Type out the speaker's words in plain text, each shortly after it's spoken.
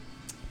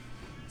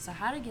So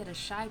how to get a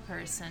shy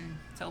person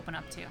to open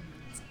up to?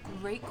 It's a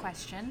great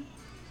question.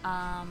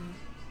 And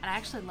I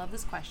actually love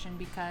this question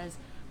because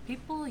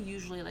people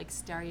usually like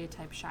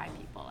stereotype shy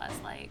people as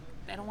like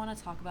they don't want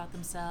to talk about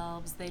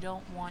themselves. They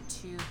don't want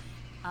to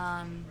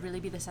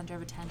really be the center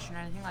of attention or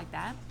anything like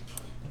that.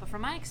 But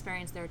from my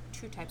experience, there are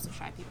two types of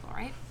shy people,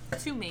 right?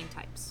 Two main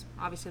types.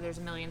 Obviously, there's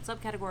a million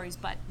subcategories,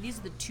 but these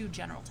are the two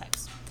general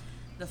types.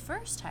 The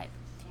first type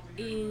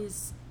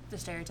is the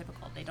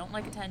stereotypical. They don't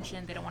like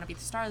attention. They don't want to be the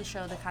star of the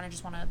show. They kind of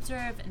just want to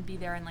observe and be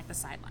there in like the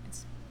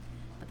sidelines.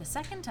 But the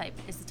second type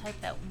is the type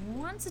that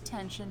wants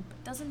attention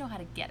but doesn't know how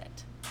to get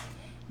it.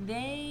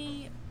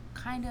 They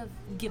kind of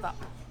give up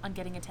on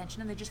getting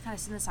attention and they just kind of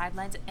sit in the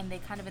sidelines and they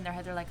kind of in their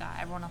head they're like,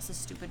 everyone else is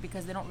stupid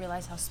because they don't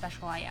realize how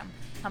special I am,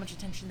 how much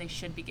attention they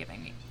should be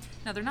giving me.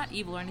 Now, they're not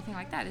evil or anything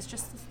like that. It's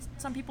just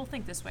some people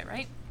think this way,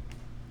 right?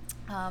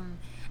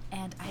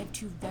 And I have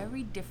two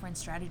very different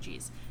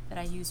strategies that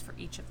I use for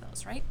each of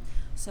those, right?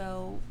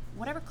 So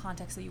whatever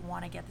context that you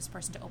want to get this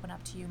person to open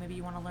up to you, maybe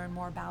you want to learn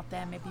more about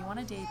them, maybe you want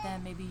to date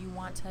them, maybe you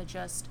want to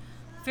just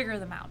figure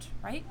them out,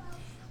 right?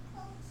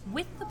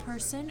 With the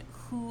person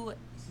who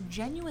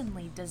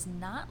genuinely does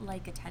not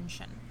like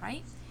attention,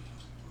 right?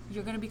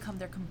 You're going to become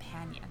their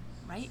companion,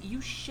 right? You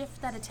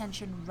shift that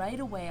attention right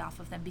away off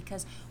of them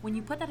because when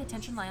you put that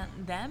attention on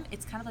them,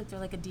 it's kind of like they're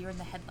like a deer in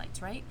the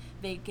headlights, right?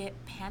 They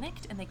get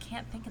panicked and they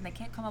can't think and they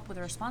can't come up with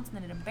a response and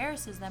then it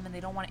embarrasses them and they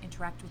don't want to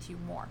interact with you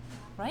more,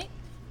 right?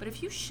 But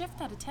if you shift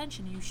that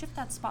attention, you shift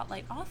that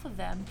spotlight off of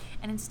them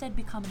and instead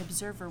become an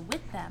observer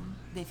with them,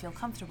 they feel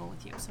comfortable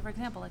with you. So for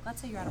example, like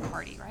let's say you're at a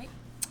party, right?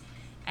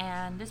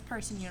 And this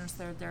person, you notice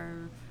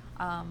they're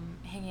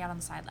hanging out on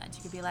the sidelines.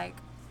 You could be like,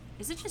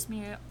 is it just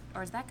me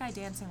or is that guy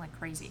dancing like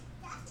crazy?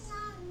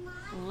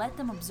 Let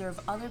them observe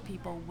other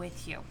people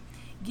with you.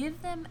 Give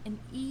them an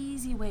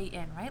easy way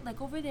in, right?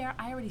 Like over there,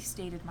 I already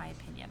stated my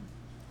opinion.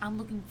 I'm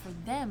looking for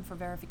them for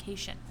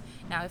verification.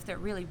 Now, if they're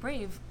really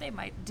brave, they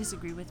might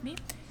disagree with me.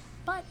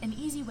 But an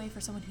easy way for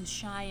someone who's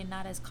shy and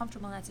not as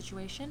comfortable in that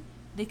situation,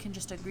 they can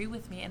just agree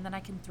with me and then I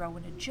can throw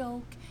in a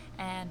joke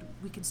and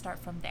we can start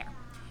from there.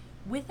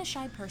 With a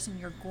shy person,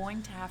 you're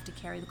going to have to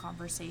carry the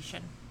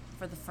conversation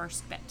for the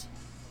first bit.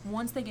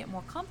 Once they get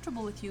more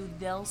comfortable with you,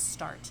 they'll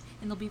start.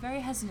 And they'll be very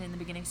hesitant in the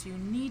beginning, so you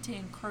need to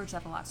encourage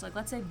that a lot. So like,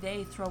 let's say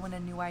they throw in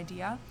a new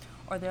idea,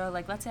 or they're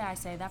like, let's say I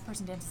say, that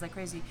person dances like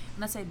crazy. And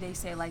let's say they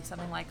say like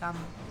something like,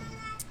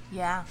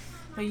 yeah,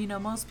 but you know,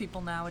 most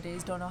people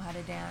nowadays don't know how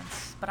to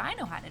dance, but I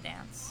know how to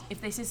dance.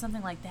 If they say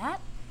something like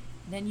that,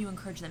 then you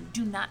encourage them.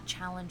 Do not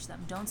challenge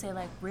them. Don't say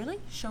like, really?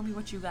 Show me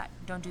what you got.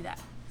 Don't do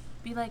that.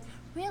 Be like,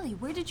 really,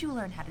 where did you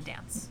learn how to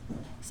dance?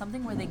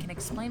 Something where they can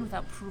explain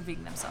without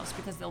proving themselves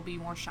because they'll be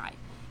more shy.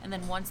 And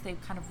then once they've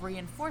kind of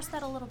reinforced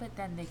that a little bit,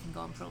 then they can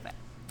go and prove it.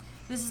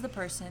 This is the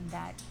person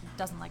that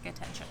doesn't like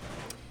attention.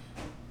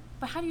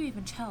 But how do you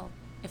even tell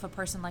if a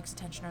person likes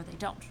attention or they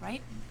don't,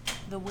 right?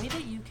 The way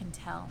that you can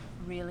tell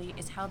really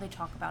is how they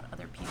talk about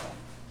other people.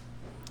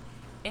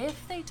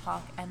 If they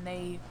talk and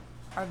they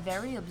are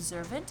very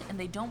observant and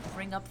they don't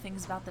bring up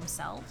things about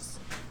themselves,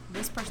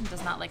 this person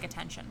does not like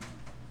attention.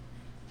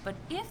 But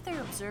if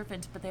they're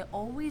observant, but they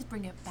always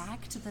bring it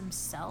back to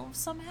themselves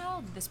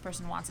somehow, this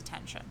person wants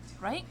attention,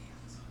 right?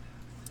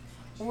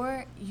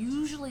 Or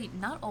usually,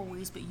 not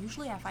always, but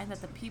usually I find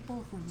that the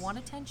people who want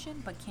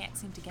attention but can't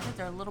seem to get it,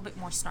 they're a little bit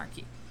more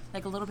snarky,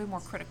 like a little bit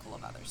more critical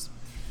of others.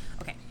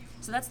 Okay,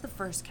 so that's the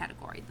first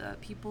category, the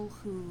people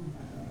who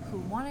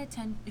don't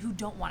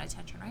want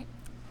attention, right?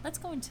 Let's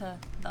go into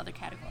the other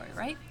category,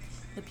 right?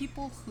 The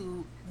people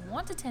who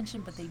want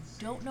attention but they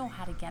don't know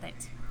how to get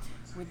it.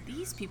 With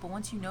these people,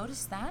 once you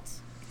notice that,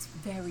 it's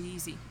very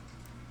easy.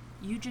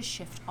 You just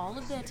shift all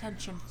of the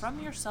attention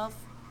from yourself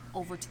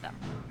over to them.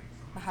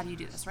 But how do you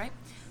do this, right?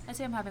 Let's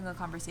say I'm having a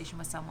conversation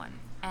with someone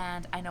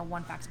and I know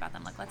one fact about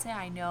them. Like, let's say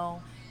I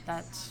know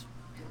that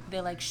they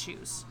like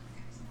shoes.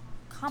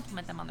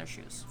 Compliment them on their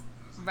shoes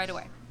right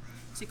away.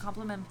 So you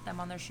compliment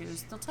them on their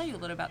shoes. They'll tell you a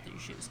little about their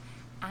shoes.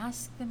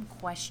 Ask them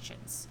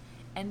questions.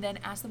 And then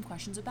ask them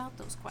questions about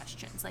those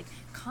questions. Like,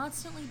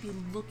 constantly be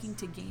looking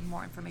to gain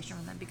more information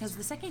from them. Because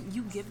the second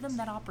you give them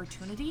that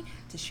opportunity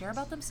to share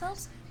about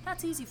themselves,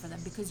 that's easy for them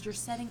because you're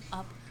setting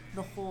up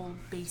the whole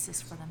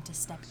basis for them to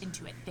step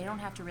into it. They don't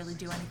have to really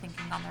do anything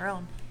on their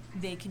own.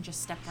 They can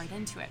just step right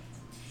into it.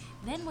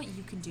 Then what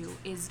you can do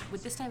is,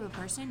 with this type of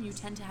person, you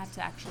tend to have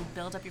to actually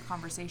build up your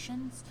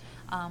conversations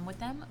with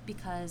them,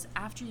 because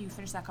after you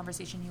finish that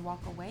conversation, you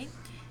walk away,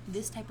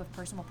 this type of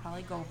person will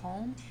probably go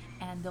home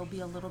and they'll be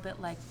a little bit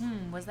like,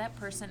 was that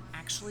person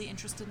actually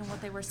interested in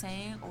what they were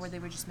saying, or they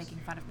were just making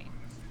fun of me?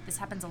 This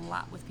happens a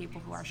lot with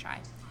people who are shy.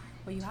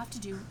 What you have to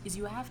do is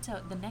you have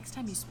to, the next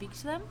time you speak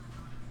to them,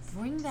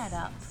 bring that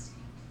up,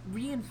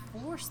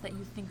 reinforce that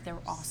you think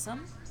they're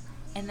awesome,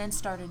 and then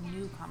start a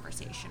new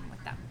conversation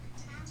with them.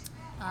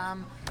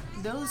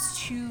 Those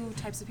two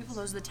types of people,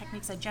 those are the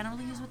techniques I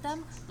generally use with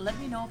them. Let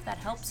me know if that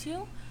helps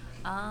you.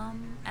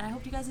 And I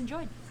hope you guys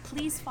enjoyed.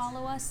 Please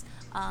follow us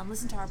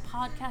Listen to our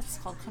podcast. It's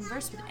called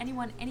Converse with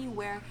Anyone,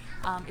 Anywhere.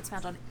 It's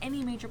found on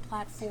any major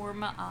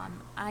platform,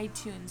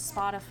 iTunes,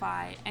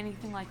 Spotify,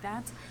 anything like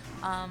that.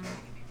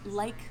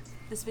 Like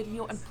this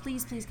video, and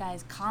please,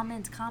 guys,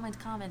 comment.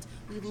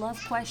 We love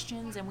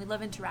questions and we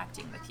love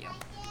interacting with you.